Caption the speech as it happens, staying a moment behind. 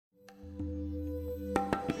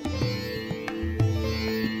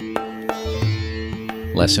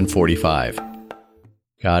Lesson 45.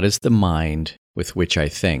 God is the mind with which I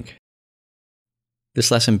think.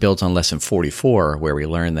 This lesson builds on Lesson 44, where we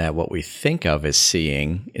learn that what we think of as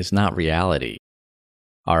seeing is not reality.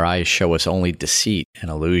 Our eyes show us only deceit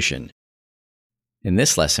and illusion. In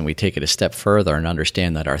this lesson, we take it a step further and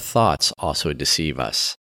understand that our thoughts also deceive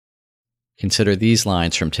us. Consider these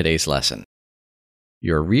lines from today's lesson.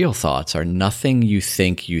 Your real thoughts are nothing you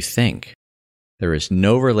think you think. There is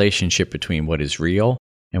no relationship between what is real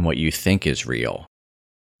and what you think is real.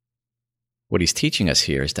 What he's teaching us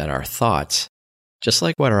here is that our thoughts, just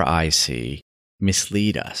like what our eyes see,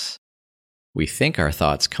 mislead us. We think our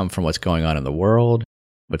thoughts come from what's going on in the world,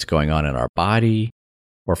 what's going on in our body,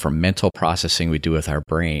 or from mental processing we do with our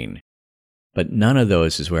brain. But none of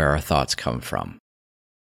those is where our thoughts come from.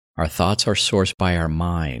 Our thoughts are sourced by our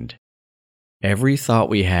mind. Every thought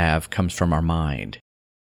we have comes from our mind.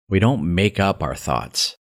 We don't make up our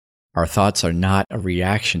thoughts. Our thoughts are not a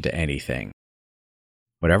reaction to anything.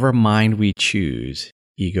 Whatever mind we choose,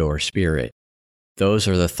 ego or spirit, those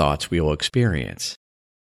are the thoughts we will experience.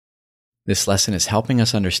 This lesson is helping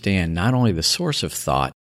us understand not only the source of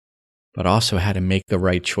thought, but also how to make the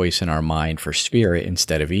right choice in our mind for spirit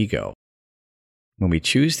instead of ego. When we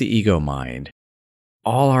choose the ego mind,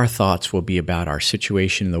 all our thoughts will be about our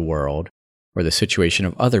situation in the world or the situation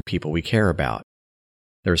of other people we care about.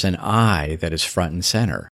 There's an I that is front and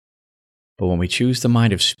center. But when we choose the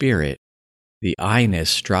mind of spirit, the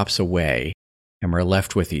I-ness drops away and we're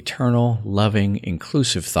left with eternal, loving,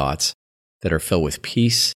 inclusive thoughts that are filled with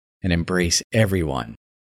peace and embrace everyone.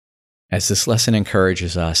 As this lesson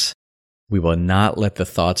encourages us, we will not let the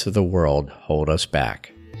thoughts of the world hold us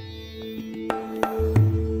back.